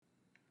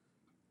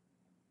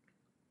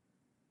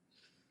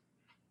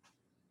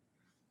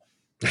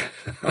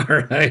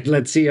All right,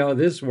 let's see how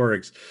this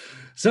works.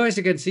 So, as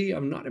you can see,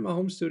 I'm not in my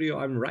home studio.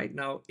 I'm right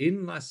now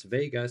in Las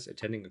Vegas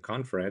attending a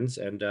conference,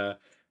 and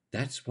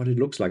that's what it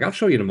looks like. I'll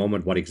show you in a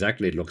moment what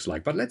exactly it looks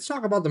like. But let's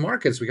talk about the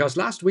markets because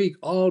last week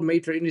all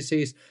major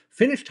indices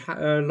finished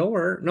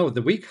lower, no,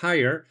 the week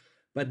higher.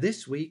 But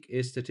this week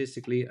is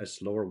statistically a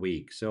slower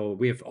week. So,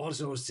 we have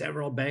also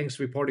several banks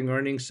reporting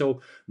earnings.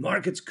 So,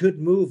 markets could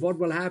move. What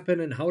will happen,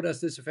 and how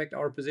does this affect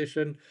our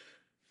position?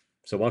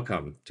 So,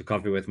 welcome to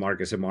Coffee with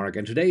Marcus and Mark.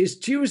 And today is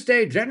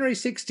Tuesday, January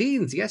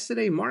 16th.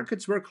 Yesterday,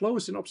 markets were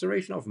closed in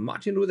observation of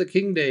Martin Luther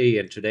King Day.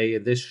 And today,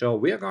 in this show,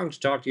 we are going to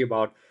talk to you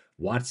about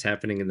what's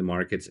happening in the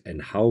markets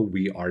and how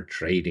we are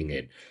trading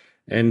it.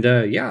 And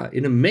yeah,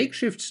 in a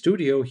makeshift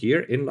studio here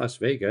in Las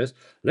Vegas,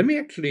 let me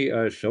actually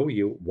show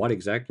you what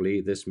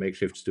exactly this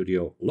makeshift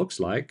studio looks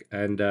like.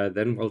 And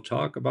then we'll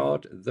talk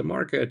about the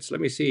markets.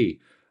 Let me see.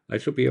 I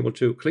should be able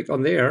to click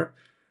on there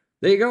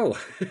you go.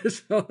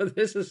 So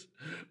this is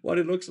what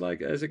it looks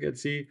like, as you can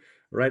see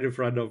right in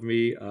front of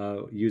me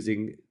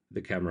using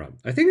the camera.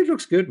 I think it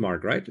looks good,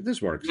 Mark, right?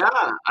 This works.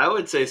 Yeah, I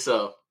would say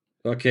so.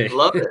 Okay.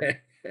 Love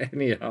it.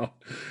 Anyhow.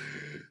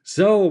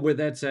 So with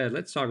that said,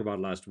 let's talk about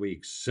last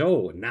week.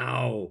 So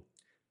now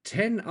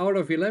 10 out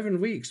of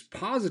 11 weeks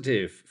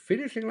positive,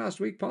 finishing last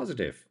week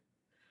positive.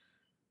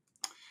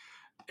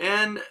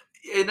 And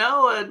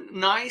a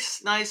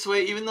nice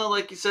way. Even though,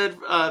 like you said,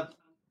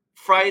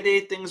 Friday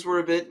things were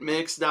a bit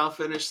mixed. Dow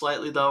finished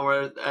slightly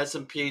lower.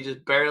 S&P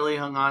just barely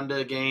hung on to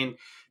a gain.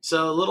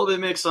 So a little bit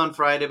mixed on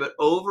Friday, but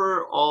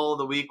overall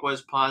the week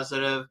was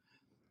positive.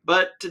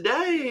 But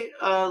today,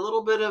 a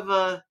little bit of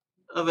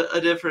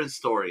a different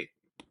story.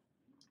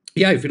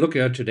 Yeah, if you look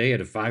at today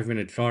at a 5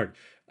 minute chart,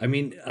 I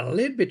mean, a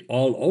little bit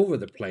all over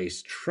the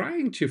place,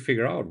 trying to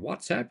figure out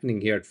what's happening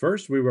here. At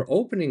first, we were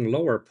opening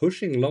lower,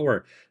 pushing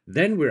lower.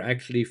 Then we're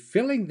actually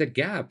filling the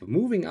gap,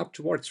 moving up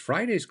towards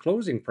Friday's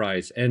closing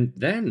price. And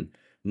then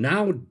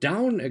now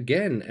down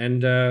again.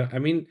 And I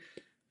mean,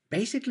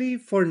 basically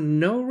for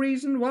no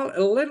reason. Well,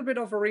 a little bit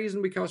of a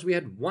reason because we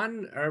had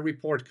one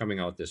report coming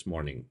out this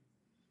morning.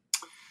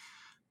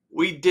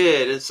 We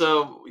did. And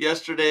so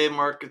yesterday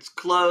markets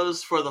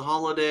closed for the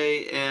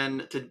holiday,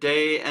 and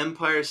today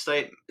Empire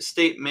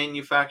State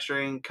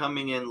Manufacturing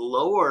coming in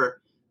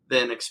lower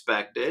than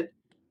expected.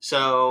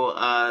 So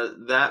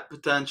that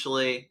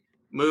potentially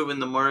moving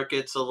the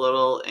markets a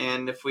little.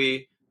 And if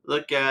we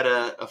look at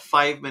a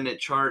 5 minute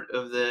chart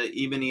of the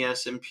E-mini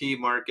S&P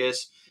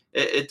markets,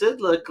 it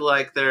did look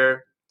like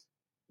there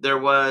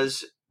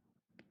was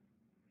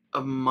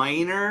a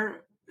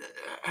minor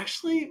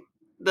actually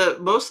the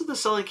most of the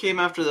selling came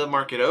after the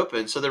market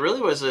opened, so there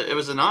really was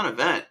a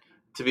non-event,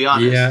 to be Yeah,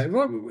 honest.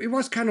 well, it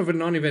was kind of a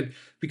non-event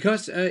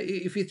because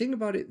if you think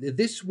about it,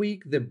 this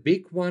week the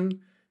big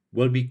one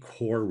will be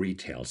core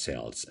retail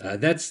sales.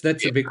 That's a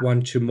Yeah. big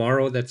one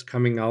tomorrow. That's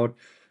coming out,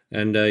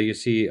 and you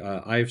see,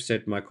 I've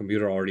set my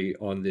computer already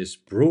on this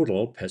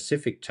brutal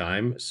Pacific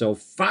time, so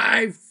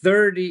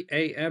 5:30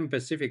 a.m.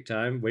 Pacific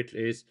time, which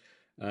is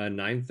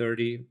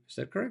 9:30. Is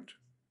that correct?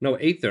 No,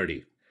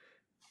 8:30.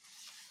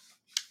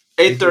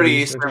 8:30 8:30 Eastern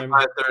Eastern, time.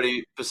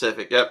 5:30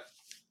 Pacific. Yep.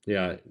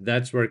 Yeah,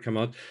 that's where it come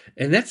out.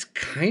 And that's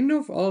kind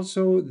of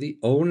also the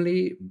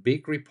only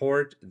big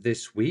report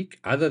this week,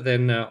 other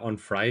than on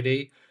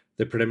Friday,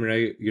 the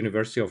preliminary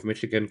University of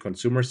Michigan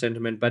consumer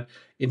sentiment. But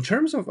in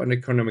terms of an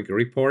economic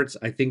reports,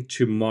 I think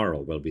tomorrow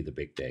will be the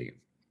big day.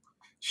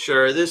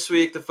 Sure. This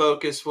week, the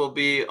focus will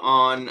be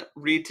on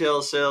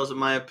retail sales, in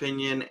my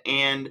opinion,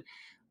 and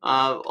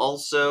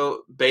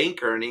also bank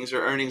earnings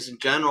or earnings in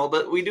general.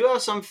 But we do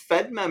have some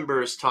Fed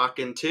members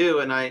talking too,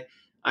 and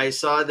I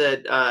saw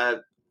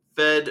that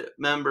Fed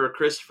member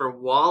Christopher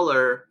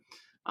Waller,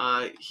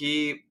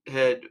 he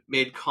had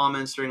made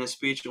comments during a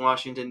speech in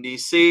Washington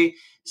D.C.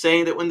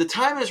 saying that when the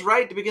time is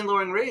right to begin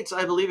lowering rates,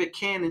 I believe it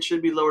can and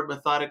should be lowered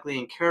methodically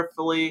and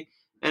carefully.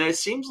 And it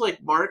seems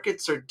like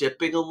markets are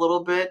dipping a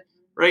little bit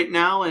right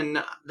now,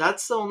 and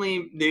that's the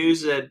only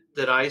news that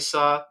I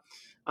saw.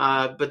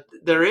 But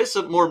there is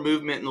some more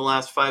movement in the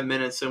last 5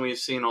 minutes than we've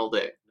seen all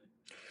day.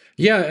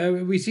 Yeah,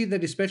 we see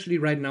that especially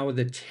right now,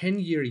 the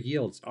 10-year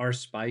yields are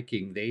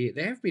spiking. They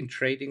have been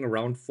trading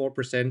around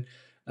 4%,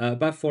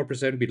 above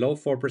 4%, below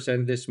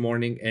 4% this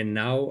morning, and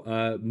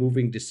now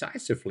moving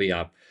decisively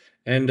up.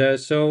 And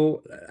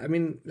so, I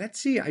mean, let's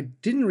see. I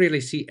didn't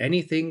really see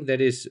anything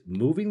that is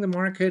moving the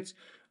markets.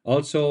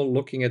 Also,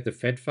 looking at the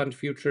Fed fund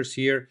futures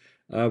here,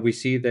 we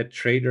see that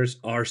traders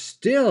are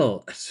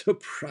still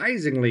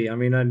surprisingly, I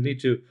mean, I need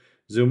to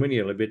zoom in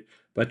here a little bit,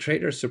 but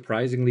traders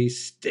surprisingly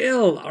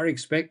still are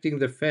expecting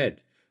the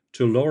Fed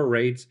to lower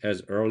rates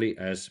as early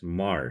as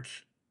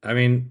March. I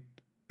mean,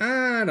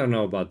 I don't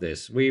know about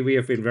this. We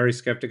have been very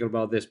skeptical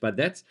about this, but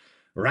that's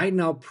right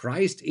now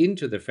priced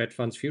into the Fed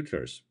funds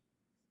futures.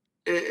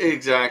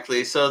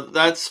 Exactly. So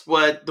that's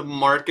what the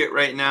market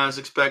right now is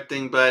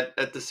expecting, but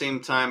at the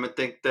same time, I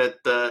think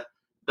that the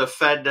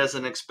Fed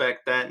doesn't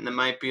expect that, and it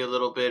might be a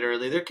little bit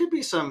early. There could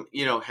be some,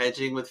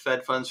 hedging with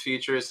Fed funds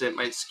futures that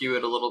might skew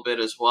it a little bit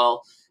as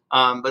well.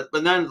 But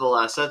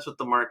nonetheless, that's what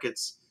the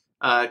market's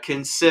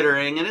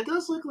considering, and it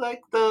does look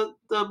like the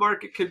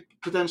market could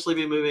potentially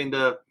be moving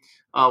to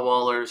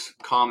Waller's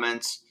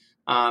comments,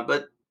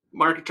 but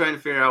market trying to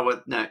figure out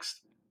what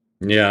next.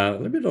 Yeah, a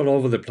little bit all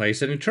over the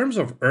place. And in terms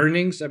of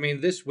earnings, I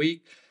mean, this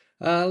week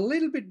a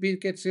little bit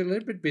gets a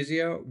little bit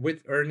busier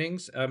with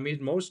earnings. I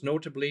mean, most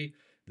notably,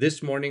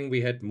 this morning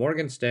we had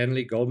Morgan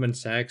Stanley, Goldman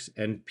Sachs,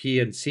 and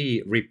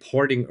PNC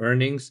reporting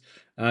earnings.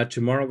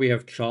 Tomorrow we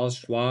have Charles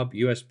Schwab,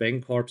 U.S.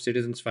 Bancorp,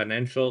 Citizens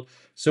Financial.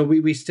 So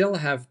we still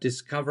have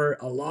discover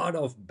a lot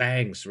of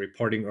banks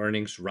reporting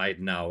earnings right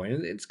now,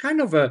 and it's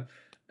kind of a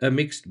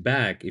mixed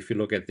bag if you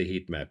look at the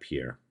heat map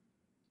here.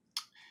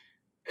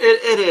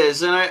 It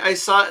is, and I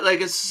saw it like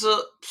it's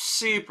so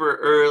super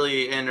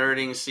early in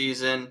earnings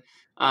season,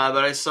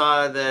 but I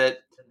saw that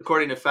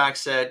according to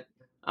FactSet,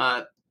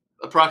 uh,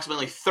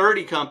 approximately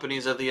 30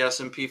 companies of the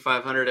S&P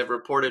 500 have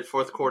reported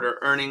fourth quarter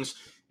earnings,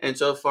 and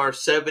so far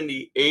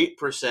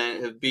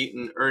 78% have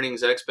beaten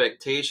earnings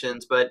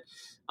expectations. But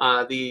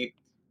the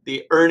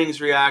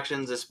earnings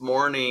reactions this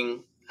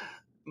morning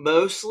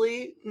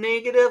mostly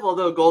negative,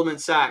 although Goldman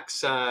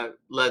Sachs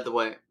led the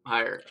way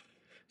higher.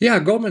 Yeah,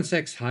 Goldman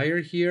Sachs higher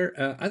here.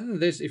 Other than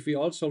this, if we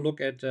also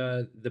look at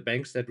the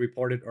banks that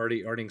reported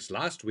early earnings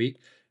last week,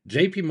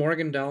 JP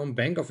Morgan down,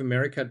 Bank of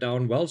America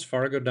down, Wells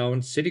Fargo down,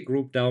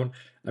 Citigroup down.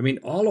 I mean,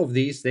 all of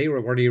these, they were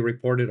already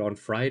reported on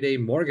Friday.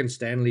 Morgan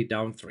Stanley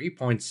down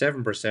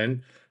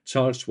 3.7%,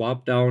 Charles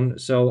Schwab down.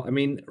 So, I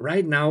mean,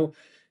 right now,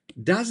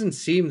 doesn't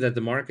seem that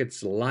the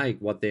markets like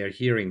what they are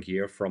hearing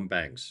here from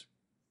banks.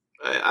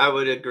 I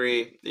would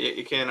agree.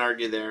 You can't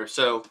argue there.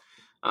 So,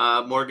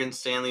 Morgan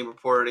Stanley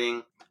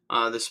reporting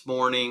this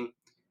morning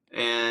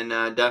and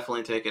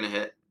definitely taking a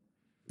hit.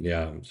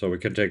 Yeah, so we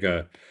can take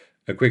a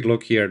quick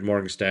look here at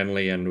Morgan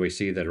Stanley, and we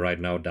see that right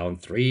now down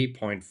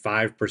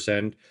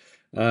 3.5%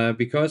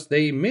 because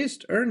they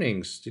missed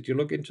earnings. Did you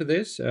look into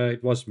this?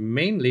 It was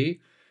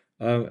mainly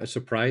a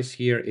surprise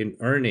here in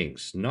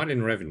earnings, not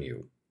in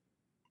revenue.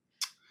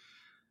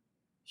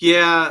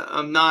 Yeah,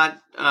 I'm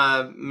not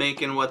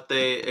making what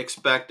they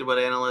expected, what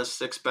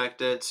analysts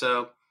expected.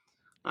 So,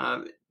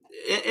 um,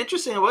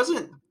 interesting. It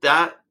wasn't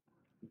that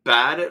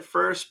bad at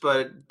first,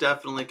 but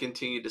definitely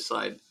continued to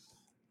slide.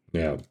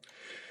 Yeah.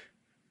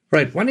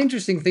 Right. One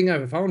interesting thing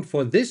I found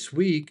for this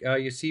week,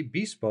 you see,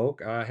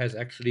 Bespoke has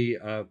actually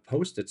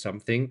posted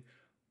something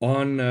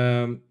on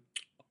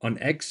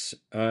X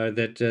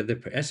that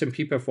the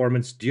S&P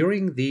performance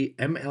during the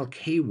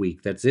MLK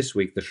week, that's this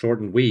week, the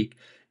shortened week,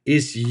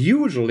 is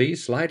usually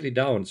slightly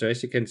down. So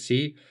as you can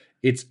see,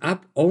 it's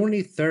up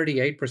only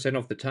 38%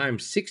 of the time.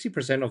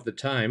 60% of the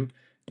time,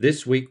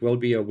 this week will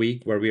be a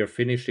week where we are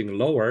finishing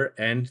lower,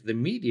 and the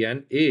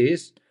median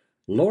is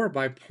lower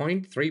by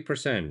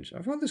 0.3%.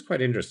 I found this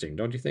quite interesting,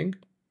 don't you think?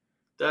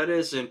 That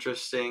is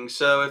interesting.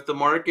 So, if the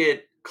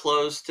market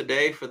closed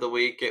today for the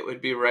week, it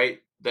would be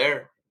right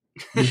there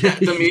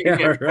at the Yeah,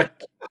 median. right.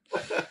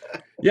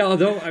 Yeah,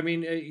 although I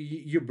mean,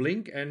 you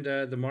blink and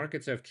the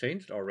markets have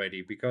changed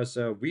already because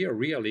we are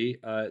really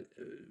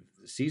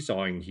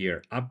seesawing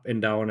here, up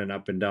and down and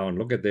up and down.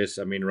 Look at this.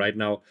 I mean, right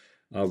now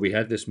we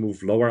had this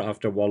move lower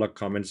after Waller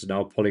comments,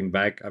 now pulling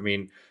back. I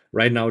mean,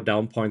 right now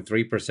down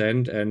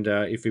 0.3%, and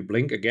if we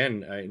blink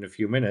again in a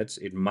few minutes,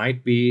 it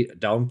might be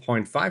down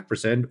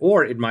 0.5%,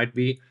 or it might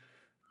be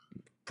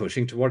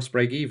pushing towards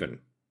break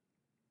even.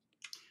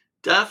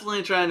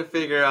 Definitely trying to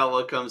figure out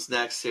what comes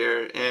next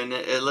here, and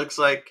it looks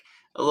like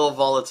a little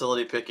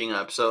volatility picking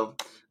up. So,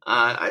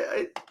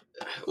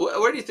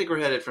 where do you think we're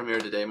headed from here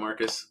today,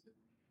 Marcus?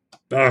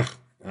 Ugh,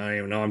 I don't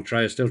even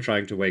know. Still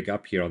trying to wake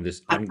up here on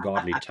this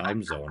ungodly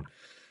time zone.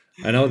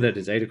 I know that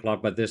it's 8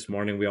 o'clock, but this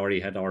morning we already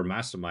had our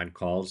mastermind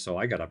call, so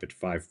I got up at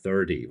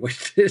 5:30,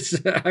 which is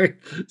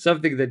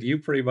something that you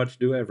pretty much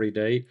do every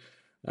day.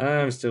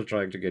 I'm still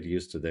trying to get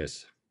used to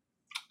this.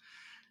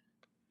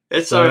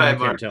 It's So all I right, can't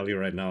Mark. tell you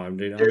right now. I It's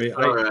mean,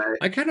 all right.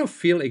 I kind of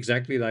feel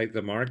exactly like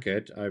the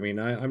market. I mean,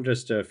 I'm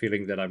just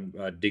feeling that I'm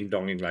ding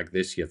donging like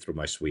this here through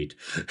my suite.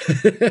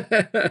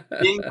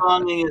 Ding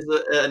donging is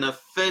an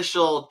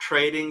official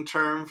trading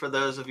term for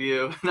those of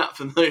you not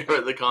familiar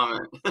with the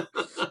comment It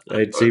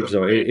or the seems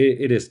so. phrase.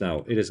 It is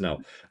now. It is now.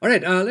 All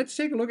right. Let's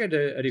take a look at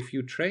a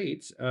few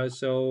trades.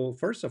 So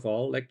first of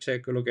all, let's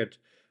take a look at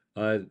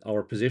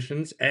our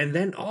positions, and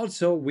then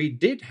also we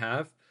did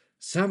have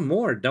some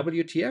more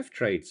WTF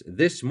trades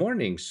this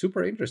morning.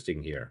 Super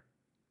interesting here.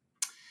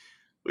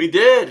 We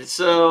did.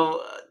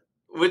 So,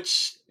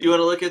 which you want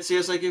to look at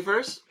CSIQ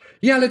first?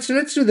 Yeah, let's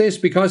do this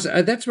because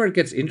that's where it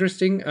gets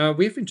interesting.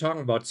 We've been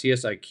talking about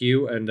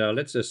CSIQ, and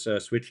let's just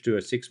switch to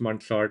a 6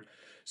 month chart.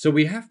 So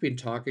we have been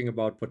talking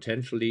about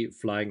potentially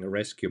flying a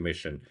rescue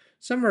mission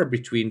somewhere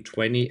between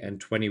 20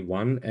 and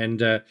 21,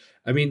 and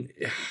I mean,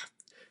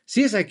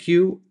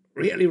 CSIQ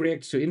really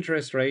reacts to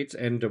interest rates,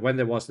 and when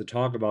there was the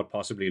talk about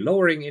possibly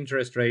lowering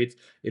interest rates,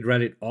 it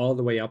rallied all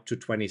the way up to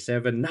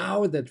 27.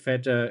 Now that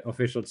Fed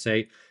officials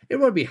say it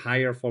will be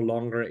higher for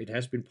longer, it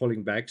has been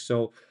pulling back.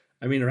 So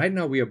I mean, right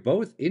now we are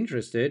both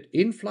interested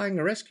in flying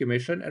a rescue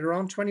mission at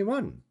around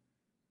 21.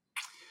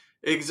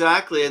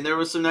 Exactly. And there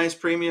was some nice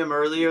premium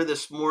earlier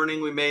this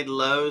morning. We made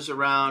lows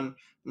around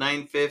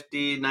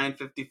 9:50,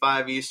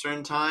 9:55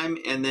 Eastern time.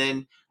 And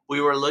then we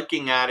were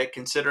looking at it,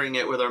 considering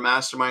it with our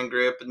mastermind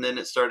group, and then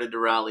it started to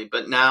rally.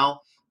 But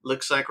now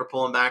looks like we're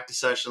pulling back to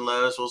session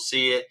lows. We'll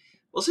see it.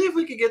 We'll see if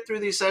we could get through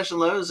these session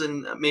lows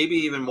and maybe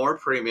even more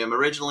premium.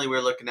 Originally, we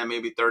were looking at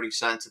maybe 30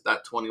 cents at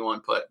that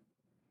 21 put.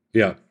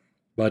 Yeah.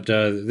 But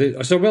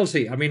so we'll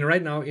see. I mean,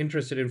 right now,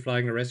 interested in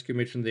flying a rescue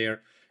mission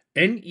there.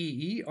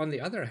 NEE, on the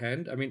other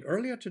hand, I mean,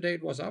 earlier today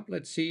it was up.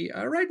 Let's see.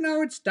 Right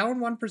now it's down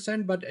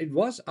 1%, but it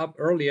was up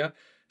earlier.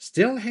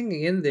 Still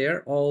hanging in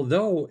there,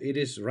 although it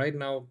is right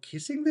now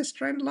kissing this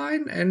trend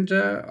line. And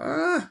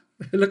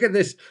look at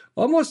this.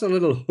 Almost a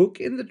little hook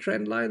in the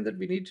trend line that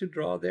we need to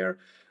draw there.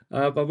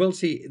 But we'll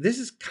see. This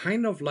is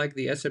kind of like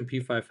the S&P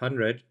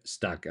 500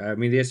 stuck. I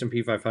mean, the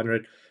S&P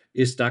 500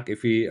 is stuck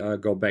if we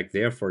go back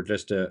there for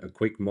just a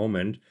quick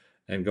moment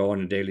and go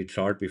on a daily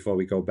chart before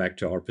we go back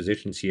to our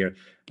positions here.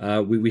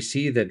 We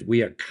see that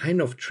we are kind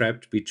of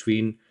trapped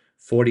between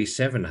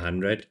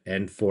 4,700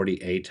 and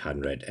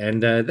 4,800.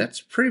 And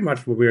that's pretty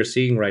much what we're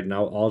seeing right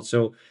now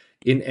also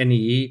in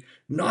NEE.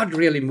 Not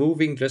really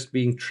moving, just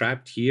being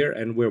trapped here,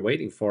 and we're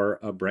waiting for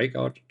a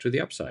breakout to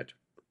the upside.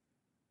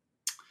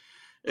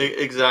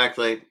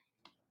 Exactly.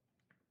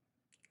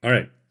 All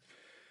right.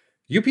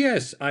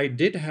 UPS, I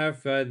did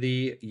have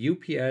the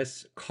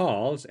UPS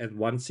calls at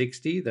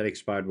 160 that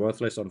expired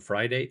worthless on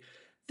Friday.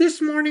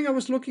 This morning I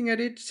was looking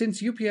at it.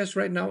 Since UPS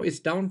right now is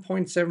down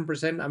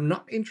 0.7%, I'm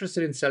not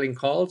interested in selling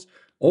calls.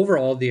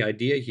 Overall, the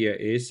idea here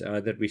is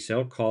that we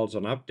sell calls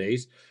on up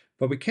days,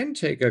 but we can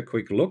take a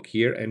quick look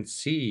here and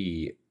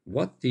see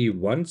what the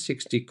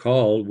 160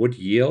 call would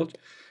yield.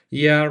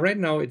 Yeah, right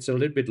now it's a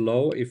little bit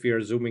low. If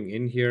you're zooming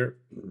in here,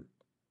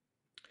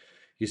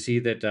 you see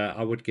that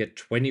I would get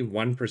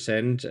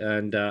 21%,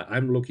 and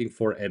I'm looking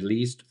for at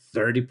least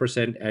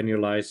 30%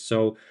 annualized.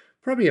 So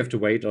probably have to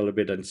wait a little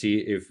bit and see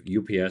if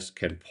UPS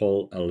can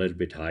pull a little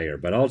bit higher.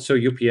 But also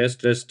UPS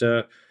just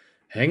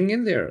hanging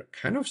in there,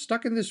 kind of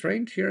stuck in this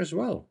range here as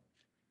well.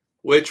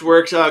 Which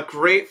works out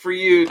great for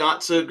you,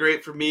 not so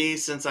great for me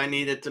since I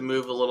needed to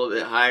move a little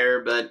bit higher.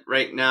 But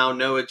right now,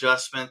 no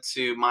adjustment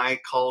to my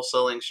call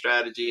selling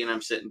strategy, and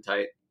I'm sitting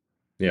tight.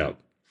 Yeah.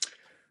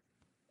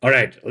 All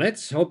right,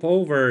 let's hop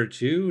over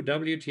to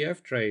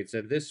WTF trades.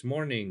 And this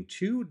morning,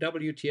 two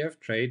WTF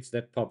trades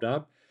that popped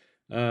up.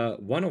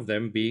 One of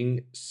them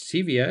being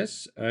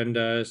CVS.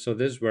 And so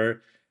these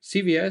were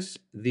CVS.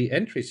 The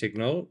entry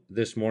signal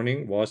this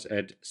morning was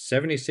at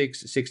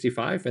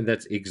 76.65, and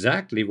that's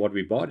exactly what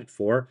we bought it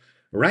for.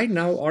 Right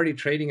now, already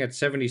trading at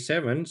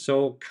 77,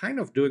 so kind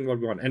of doing what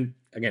we want. And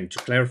again, to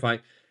clarify,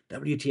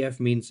 WTF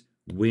means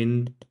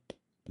win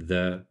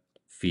the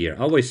fear. I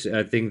always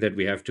think that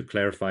we have to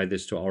clarify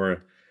this to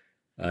our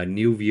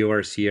new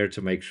viewers here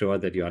to make sure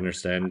that you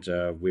understand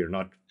we're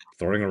not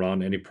throwing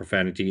around any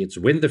profanity. It's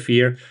win the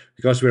fear,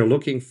 because we're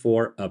looking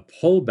for a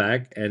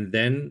pullback, and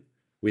then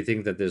we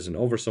think that there's an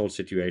oversold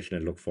situation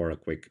and look for a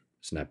quick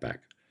snapback.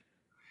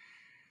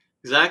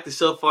 Exactly.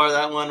 So far,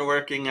 that one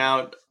working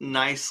out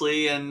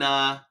nicely. And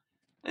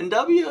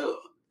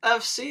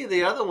WFC,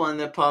 the other one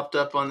that popped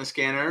up on the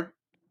scanner.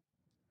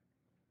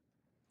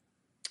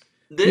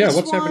 Yeah,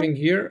 what's happening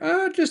here?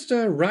 Just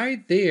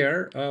right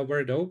there where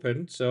it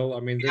opened. So, I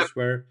mean, this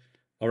where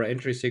our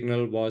entry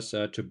signal was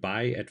to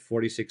buy at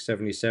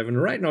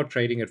 46.77. Right now,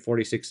 trading at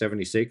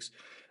 46.76.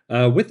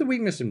 With the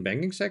weakness in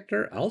banking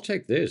sector, I'll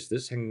take this.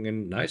 This hanging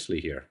in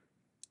nicely here.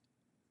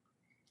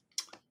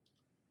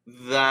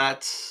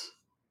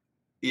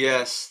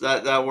 Yes,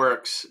 that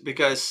works,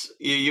 because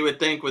you would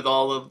think with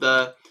all of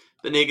the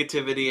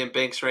negativity in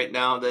banks right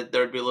now that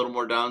there'd be a little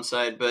more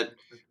downside, but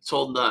it's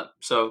holding up.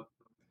 So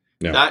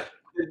Yeah. that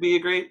could be a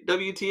great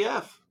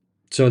WTF.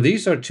 So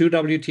these are two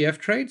WTF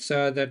trades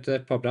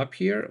that popped up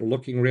here,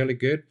 looking really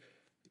good.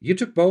 You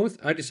took both.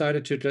 I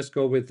decided to just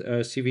go with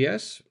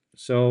CVS.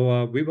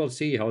 So we will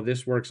see how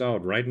this works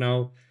out. Right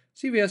now,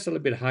 CVS a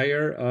little bit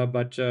higher,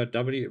 but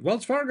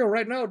Wells Fargo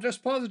right now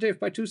just positive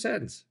by 2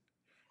 cents.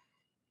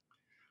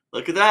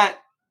 Look at that.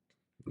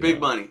 Big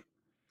money.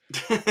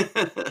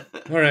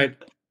 All right.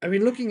 I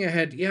mean, looking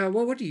ahead, yeah,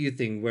 well, what do you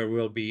think where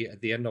we'll be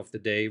at the end of the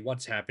day?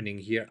 What's happening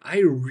here? I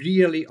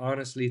really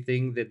honestly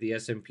think that the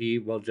S&P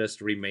will just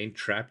remain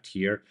trapped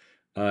here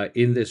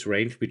in this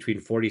range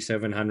between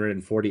 4,700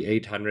 and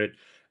 4,800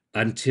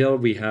 until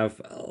we have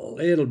a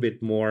little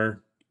bit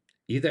more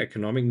either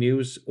economic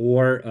news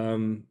or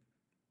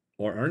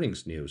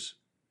earnings news.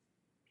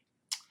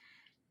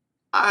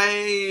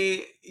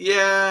 I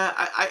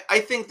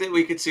think that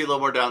we could see a little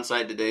more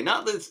downside today.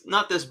 Not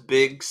this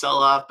big sell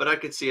off, but I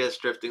could see us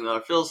drifting though.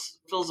 It feels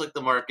like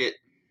the market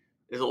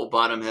is a little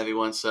bottom heavy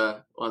wants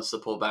to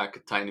pull back a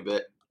tiny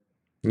bit.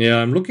 Yeah,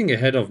 I'm looking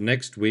ahead of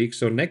next week.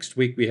 So next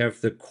week we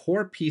have the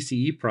core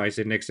PCE price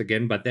index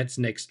again, but that's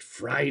next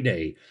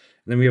Friday.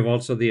 And then we have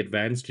also the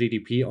advanced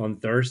GDP on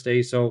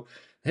Thursday. So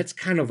that's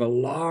kind of a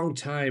long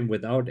time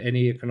without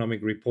any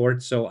economic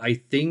report. So I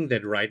think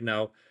that right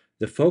now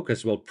the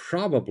focus will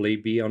probably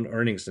be on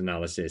earnings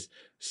analysis.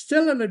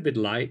 Still a little bit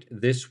light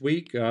this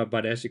week,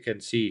 but as you can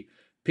see,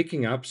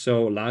 picking up.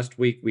 So last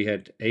week we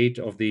had 8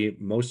 of the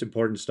most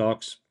important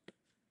stocks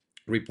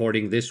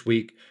reporting. This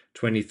week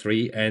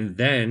 23, and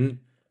then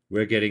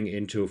we're getting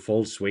into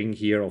full swing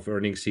here of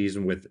earnings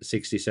season with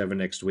 67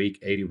 next week,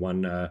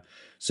 81.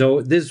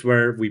 So this is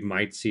where we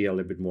might see a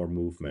little bit more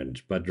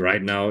movement. But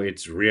right now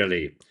it's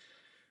really,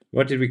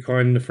 what did we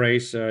coin the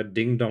phrase?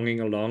 Ding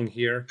donging along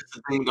here. It's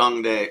a ding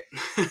dong day.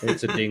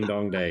 It's a ding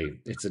dong day.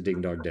 It's a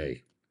ding dong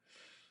day.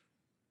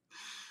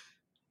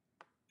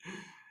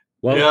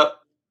 Well, Yep.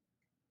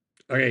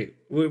 okay.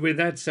 With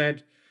that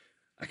said,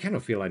 I kind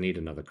of feel I need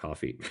another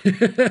coffee.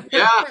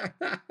 Yeah,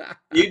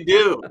 you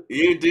do.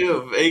 You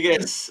do.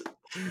 Vegas.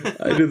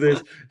 I do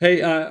this.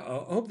 Hey, I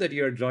hope that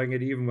you're enjoying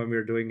it, even when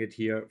we're doing it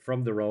here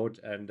from the road.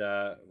 And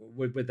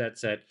with that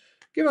said,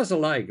 give us a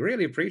like.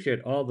 Really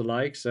appreciate all the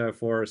likes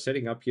for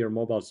setting up your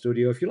mobile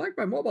studio. If you like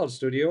my mobile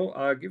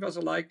studio, give us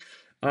a like.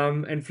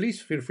 And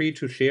please feel free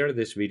to share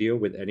this video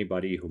with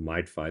anybody who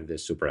might find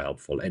this super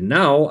helpful. And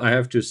now I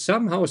have to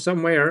somehow,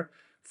 somewhere,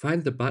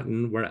 find the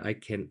button where I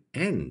can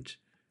end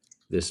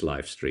this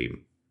live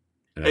stream.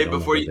 And I Hey, don't know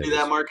before where you that do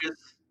that, is.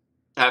 Marcus,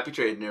 happy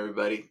trading,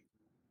 everybody.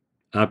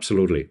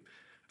 Absolutely.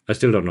 I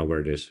still don't know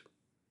where it is.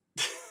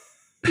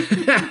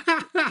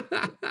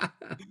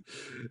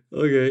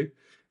 Okay.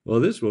 Well,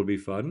 this will be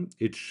fun.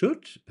 It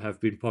should have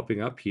been popping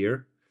up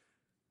here.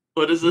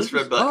 What does this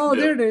red button Oh,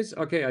 there do? it is.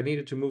 Okay, I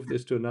needed to move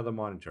this to another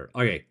monitor.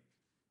 Okay.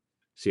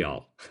 See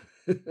y'all.